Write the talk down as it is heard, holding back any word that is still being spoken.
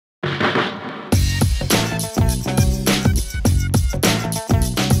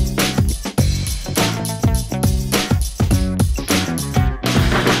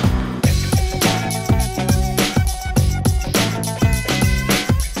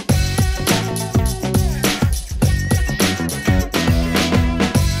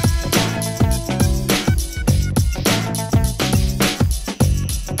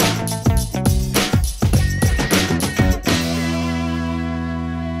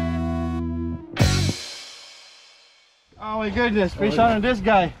Oh my goodness, fish on this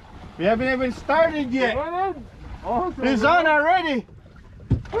guy. We haven't even started yet. Awesome, He's on already.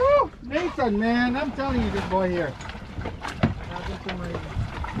 Woo! Nathan, man, I'm telling you, this boy here.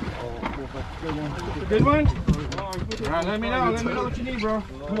 Good one? Alright, let me know what you need, bro.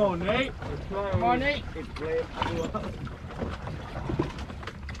 Come on, Nate. Come on, Nate.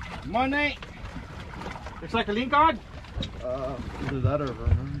 Come on, Nate. Looks like a lean cod. Either that or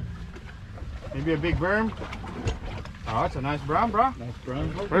verm. Maybe a big worm. Oh, it's a nice brown, bro. Nice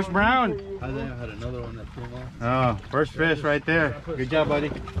brown. First brown. I think I had another one that came off. Oh, first fish right there. Good job, buddy.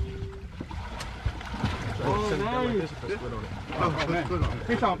 Oh, nice. Oh, man.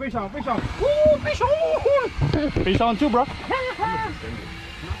 Fish on, fish on, fish on. Woo, fish on. Fish on too, bro. You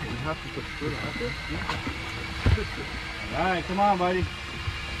have to put squid on it. All right, come on, buddy.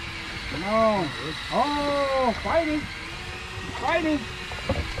 Come on. Oh, fighting. Fighting.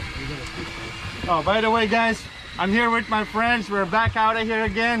 Oh, by the way, guys, I'm here with my friends. We're back out of here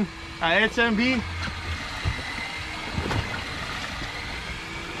again at HMB.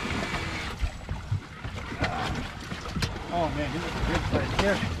 Oh man, this is a good size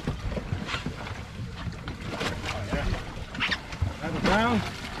here. Oh yeah. That's a brown.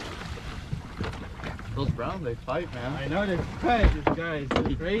 Those brown, they fight, man. I know they fight. This guy is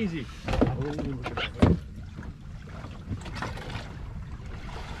crazy.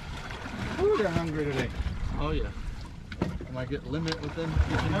 Ooh, they're hungry today. Oh yeah. I might get limit within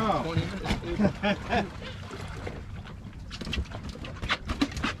No. 20 minutes, dude.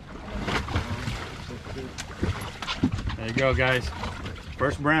 There you go, guys.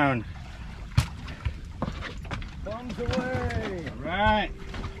 First brown. Thumbs away. All right.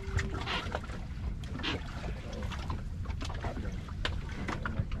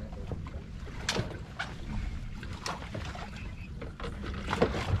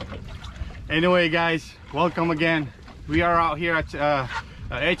 Anyway, guys, welcome again. We are out here at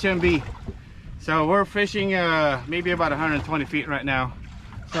HMB. So we're fishing maybe about 120 feet right now.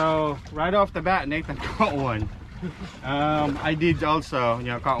 So right off the bat, Nathan caught one. I did also,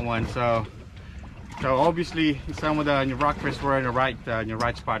 caught one. So obviously some of the rockfish were in the right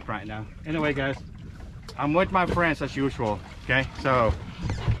spot right now. Anyway, guys, I'm with my friends as usual. Okay, so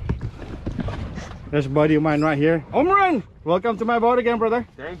there's a buddy of mine right here. Omran, welcome to my boat again, brother.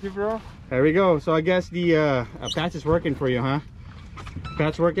 Thank you, bro. There we go. So I guess the patch is working for you, huh?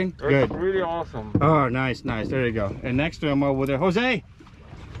 Patch working? Good. Really awesome. Oh, nice, nice. There you go. And next to him over there, Jose.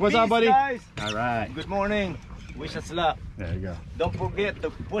 What's up, buddy? Guys. All right. Good morning. Wish us luck. There you go. Don't forget to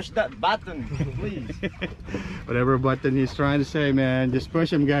push that button, please. Whatever button he's trying to say, man, just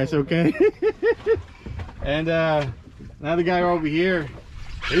push him, guys, okay? And another guy over here.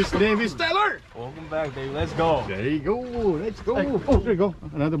 His name is Stellar. Welcome back, Dave. Let's go. There you go. Let's go. Oh, there you go.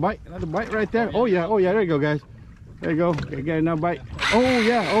 Another bite right there. Oh yeah. Oh yeah. There you go, guys. There you go. Okay, get another bite. Oh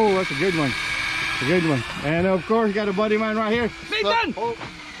yeah. Oh, that's a good one. A good one. And of course, you got a buddy of mine right here. Nathan.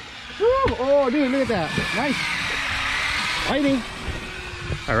 Oh, dude, look at that. Nice. Fighting.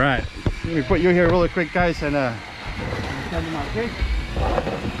 All right. Let me put you here really quick, guys, and send them out, okay?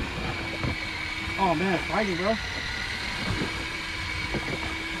 Oh man, fighting, bro.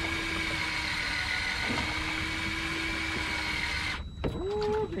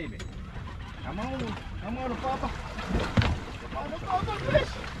 Ooh, baby. Come on, Papa. Come on, fish.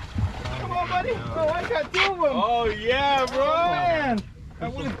 Come on, buddy. Oh, I got two of them. Oh yeah, bro. Oh, man.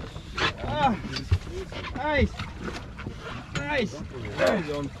 Nice. Nice.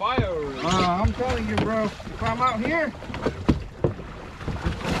 He's on fire. I'm telling you, bro. If I'm out here,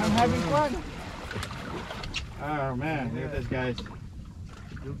 I'm having fun. Oh man, look at this, guys.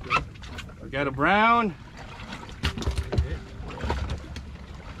 We got a brown.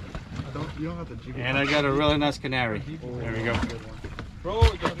 You don't have to jig it. And I got a really nice canary. There we go. Bro,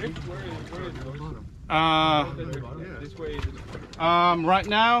 the drift, where is it? This way. Right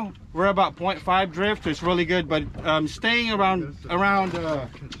now we're about 0.5 drift, so it's really good, but staying around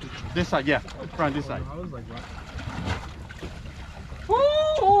this side, yeah, around this side. I was like,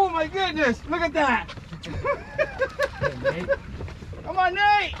 what? Oh my goodness, look at that. Come on,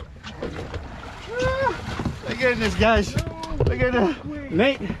 Nate. Look at this, guys. Look at that.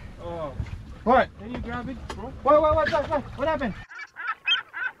 Nate. What? Can you grab it, bro? What happened?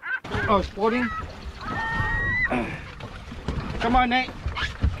 Oh, it's floating. Come on, Nate.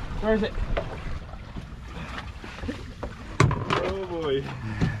 Where is it? Oh boy.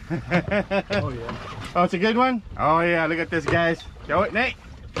 Oh yeah. Oh, it's a good one? Oh yeah, look at this, guys. Show it, Nate.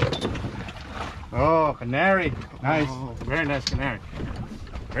 Oh, canary. Nice. Oh. Very nice canary.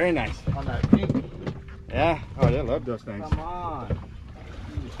 Very nice. On that pink. Yeah. Oh, they love those things. Come on.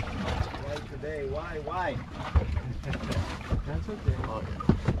 Why today? Why? That's okay.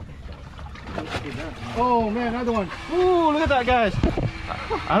 Oh man, another one. Ooh, look at that, guys.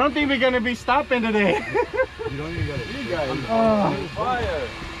 I don't think we're gonna be stopping today. You don't even got it. You guys. Oh. Fire.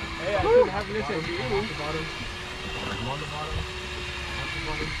 Hey, I shouldn't have listened to you.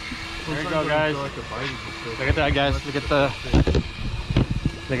 There you go, guys. Look at that, guys. Look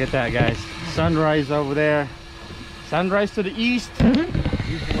at that, guys. Sunrise over there. Sunrise to the east.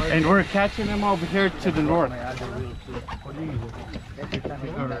 And we're catching them over here to the north.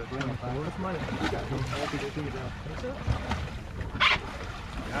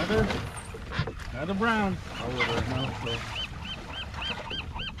 Another brown.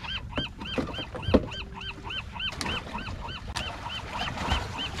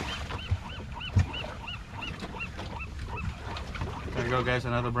 There you go, guys,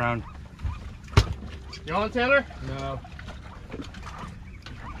 another brown. You want Taylor? No.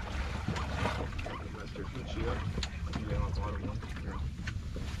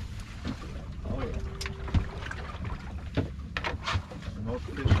 Oh yeah. The most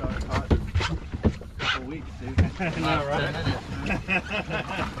fish I've caught in a couple weeks, dude. No, right?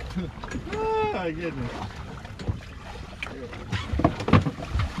 Oh my goodness.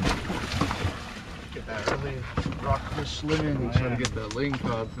 Get that early rockfish swimming and try to get that ling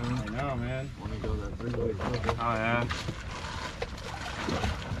cod soon. I know, man. Want to go that 3-way Oh yeah.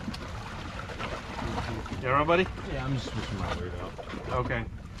 You alright, buddy? Yeah, I'm just switching my weight out. Okay.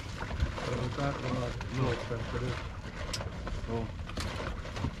 Cool.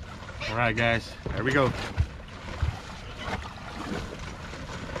 All right, guys. There we go.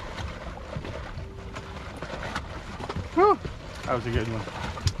 Whew. That was a good one.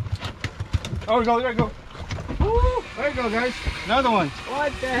 Oh, there we go. Woo. There you go, guys. Another one.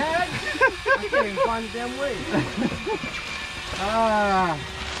 What the heck? I can't even find the damn way. Ah.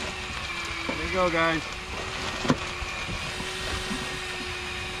 There you go, guys.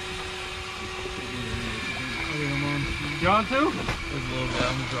 You on too? There's a little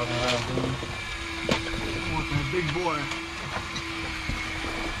down, drop it down. Want that big boy.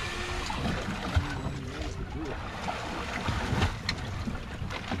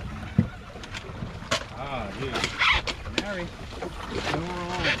 Ah, dude. Mary.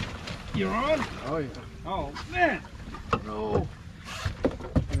 You're on? Oh yeah. Oh, man. No.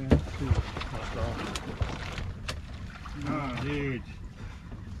 Oh, dude.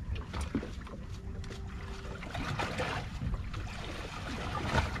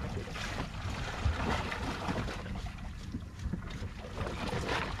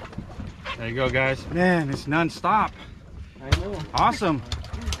 There you go, guys. Man, it's non-stop. I know. Awesome.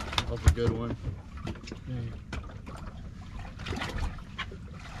 That's a good one.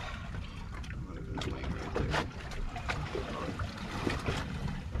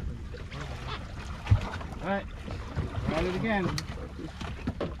 All right. Try it again.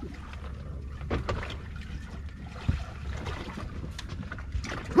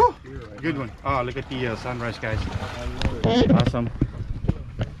 Whew. Good one. Oh, look at the sunrise, guys. Awesome.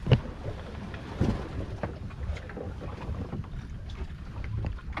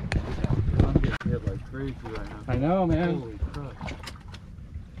 I'm getting hit like crazy right now. I know, man. Holy crap.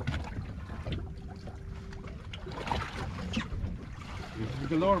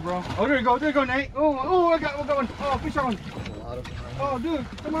 Look at lower, bro. Oh, there you go, Nate. Oh, I got one. Oh, fish on. There's a lot of them right Oh, dude,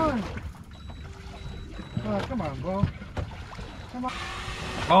 come on. Oh, come on, bro. Come on.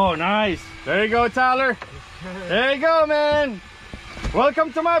 Oh, nice. There you go, Tyler. There you go, man.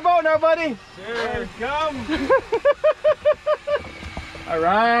 Welcome to my boat now, buddy. Sure, come. All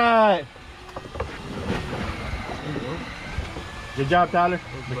right. Good job, Tyler.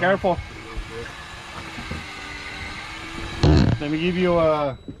 Be careful. Let me give you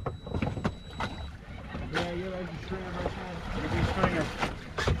a... Yeah, you're like a stringer right now. Give you a stringer.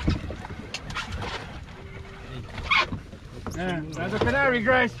 Yeah, another canary,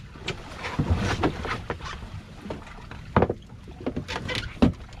 Grace.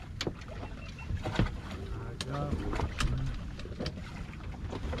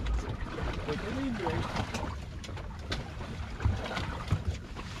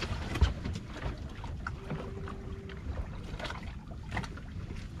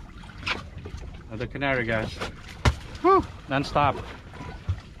 Another canary, guys. Whew, non-stop.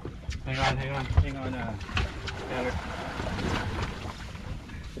 Hang on, Tyler.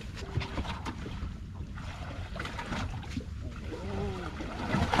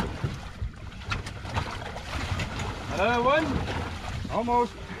 Another one?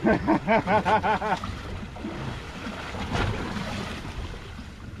 Almost.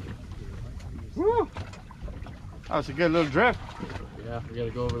 Woo. That was a good little drift. Yeah, we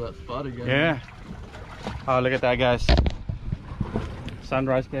gotta go over that spot again. Yeah. Oh, look at that, guys.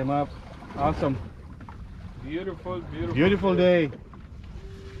 Sunrise came up. Awesome. Beautiful, beautiful. Beautiful day.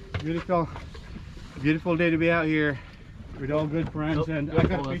 Beautiful. Beautiful day to be out here with all good friends. And I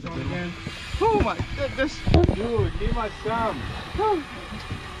got fish on again. Oh my goodness. Dude, give us some.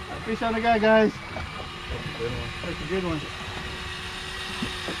 Fish on again, guys. That's a good one.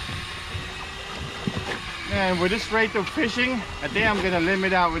 Man, with this rate of fishing, I think I'm gonna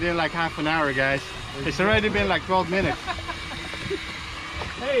limit out within like half an hour, guys. It's already been like 12 minutes.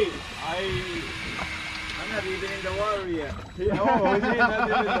 Hey, I'm not even in the water yet. no, he's not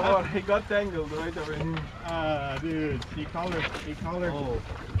even in the water. He got tangled right away. Dude, he colored. Oh,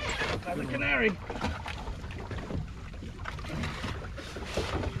 that's a canary.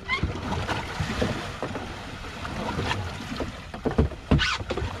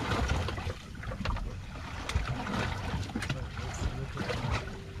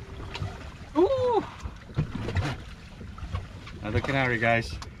 Ooh, another canary,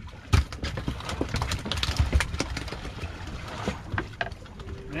 guys.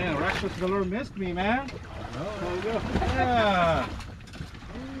 Man, Rockfish galore missed me, man. There you go. Yeah.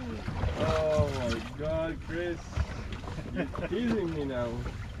 Oh my God, Chris. You're teasing me now.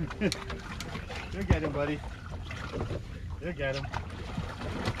 You'll get him, buddy. You'll get him.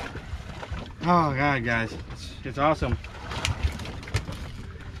 Oh God, guys, it's awesome.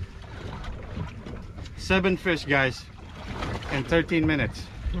 7 fish, guys, in 13 minutes.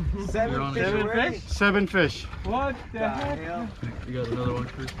 Seven fish Seven already? fish? 7 fish. What the The heck? hell? You got another one,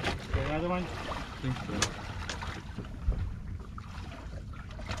 Chris? Okay, another one. I think so.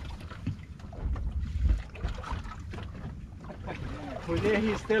 Oh yeah,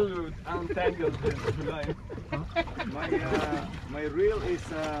 he's still untangled the line. My reel is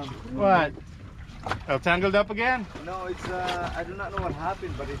What? Oh, tangled up again? no, it's I do not know what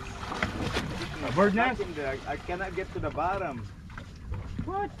happened, but it's A bird stuck nest? in there. I cannot get to the bottom.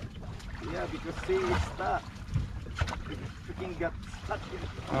 What? Yeah, because see, it's stuck. It freaking got stuck in.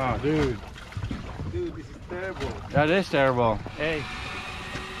 Oh, dude, Dude, this is terrible. that is terrible. Hey,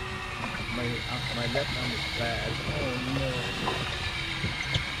 My left arm is bad. Oh no.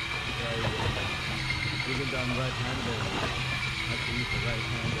 Even though I'm right-handed, I have to use the right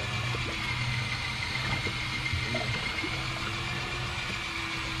hand.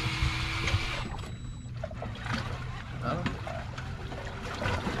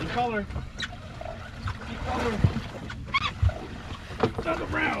 in color. In color. Another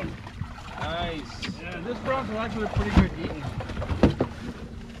brown. Nice. Yeah, this brown's are actually pretty good eating.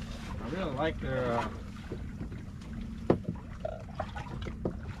 I really like their.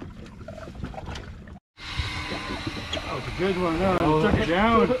 Oh, it's a good one. No, took it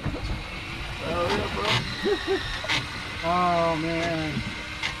down. Oh yeah, bro. Oh man.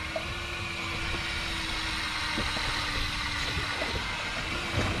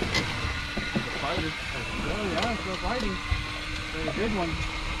 Fighter. Oh yeah, still fighting. Very good one.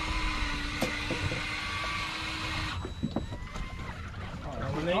 Oh,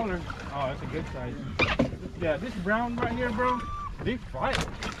 that's a color. Oh, that's a good size. Yeah, this brown right here, bro. They fight.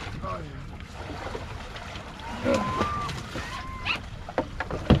 Oh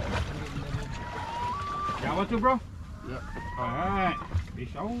Got one too, bro? Yeah. Alright.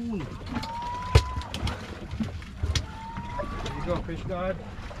 Fish on. There you go, fish god.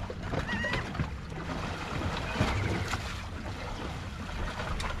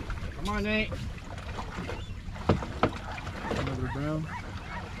 Come on, Nate. Another brown.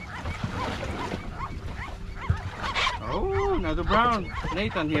 Oh, another brown.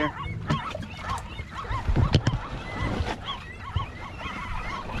 Nathan here.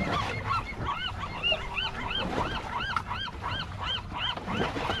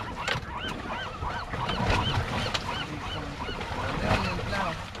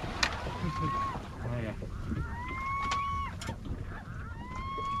 Oh, yeah.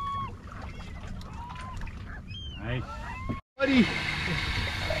 Nice. Buddy.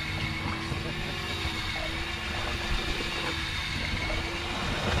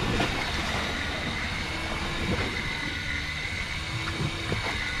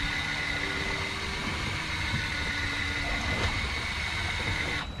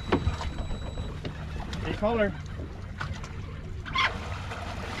 Hey, color.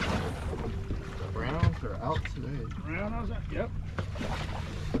 The browns are out today. Brown, how's that? Yep.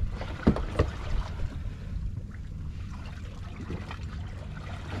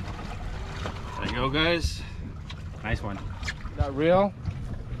 There you go, guys. Nice one. Not real.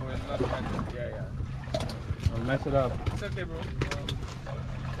 Oh, it's not tangled. Yeah, yeah. I'll mess it up. It's okay, bro.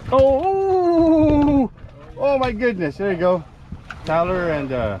 Oh! Oh my goodness. There you go. Tyler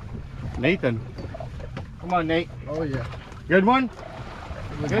and Nathan. Come on, Nate. Oh yeah. Good one?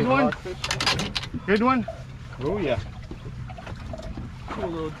 It was Good a one? rockfish. Good one? Oh, yeah. Cool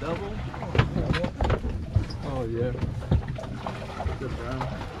little double. Oh yeah. Good brown.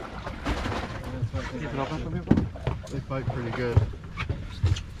 Keep it open for me, bro. They fight pretty good.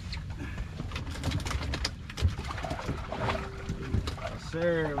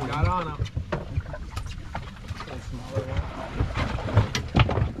 Sir, we got on him.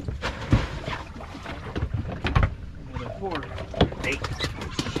 Another 4. 8.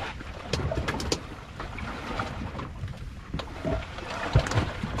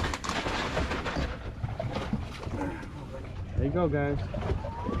 There you go, guys.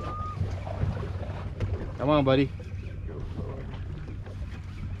 Come on, buddy.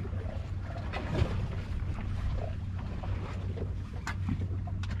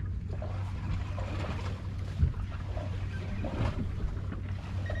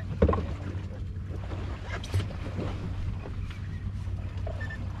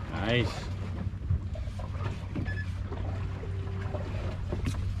 Nice.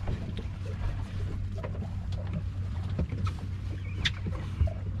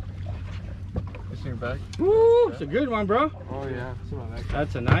 You see him back? Woo! It's a good one, bro. Oh yeah.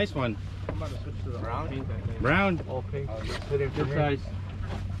 That's a nice one. I'm about to switch to the brown. Pink, I think. Brown. All pink. Good size.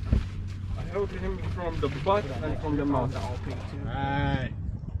 I held him from the butt and from the mouth. All pink too. Alright.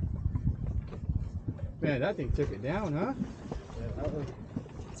 Man, that thing took it down, huh?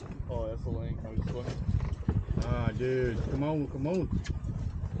 Oh, that's the lane. I was just looking. Ah, dude. Come on, come on.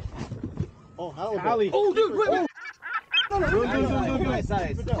 Oh, halibut. Holly. Oh, dude, wait, wait. Nice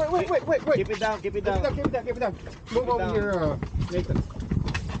size. Wait. Keep it down, keep it Keep it down. down, keep it down, keep it down. Move over down. here, Nathan.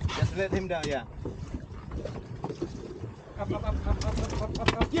 Just let him down, yeah.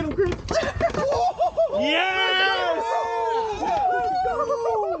 Get him, Chris. Yes!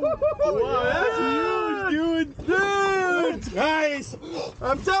 Wow, that's huge, dude. Nice.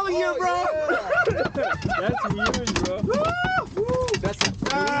 I'm telling you, bro. That's huge, bro. That's a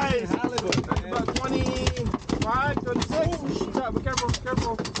Nice. halibut. About 25, 26. Be careful, be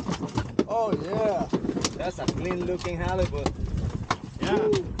careful. Oh yeah. That's a clean looking halibut. Yeah.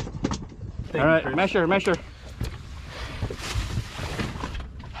 All right, measure.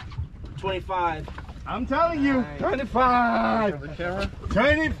 25. I'm telling you, 25. The camera.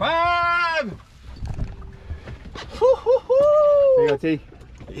 25. There you go, T.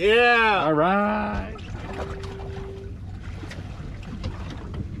 Yeah. All right.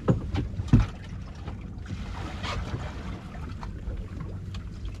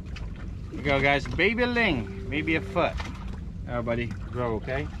 Here you go, guys. Baby ling, maybe a foot. Everybody, grow,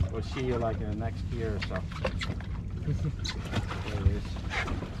 okay? We'll see you like in the next year or so. There it is.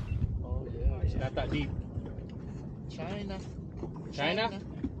 Oh yeah. It's not that deep. China. China?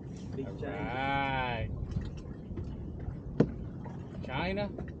 Big All China. right. China?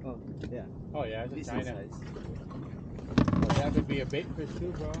 Oh, yeah. Oh yeah, it's a Decent China. size. Oh, that could be a bait fish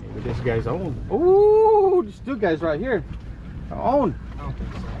too, bro. But this guy's own. Ooh, these two guys right here. Own. I don't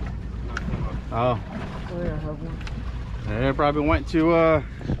think so. Oh. Oh yeah, I have one. They probably went to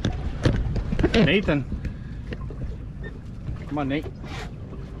Nathan. Come on, Nate.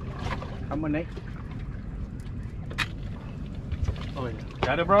 Come on, Nate. Oh yeah.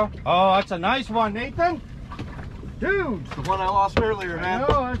 Got it, bro? Oh, that's a nice one, Nathan. Dude. The one I lost earlier, I man. know,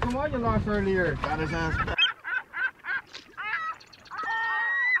 that's the one you lost earlier. Got his ass back.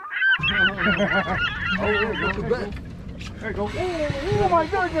 There you go. Oh my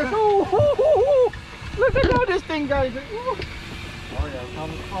goodness. Oh, look at all this thing, guys. Oh yeah, on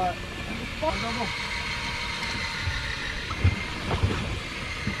the spot.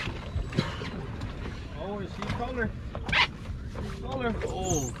 Oh, is she taller? She's taller.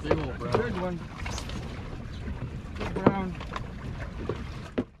 Oh, big old brown. Good one. Good brown.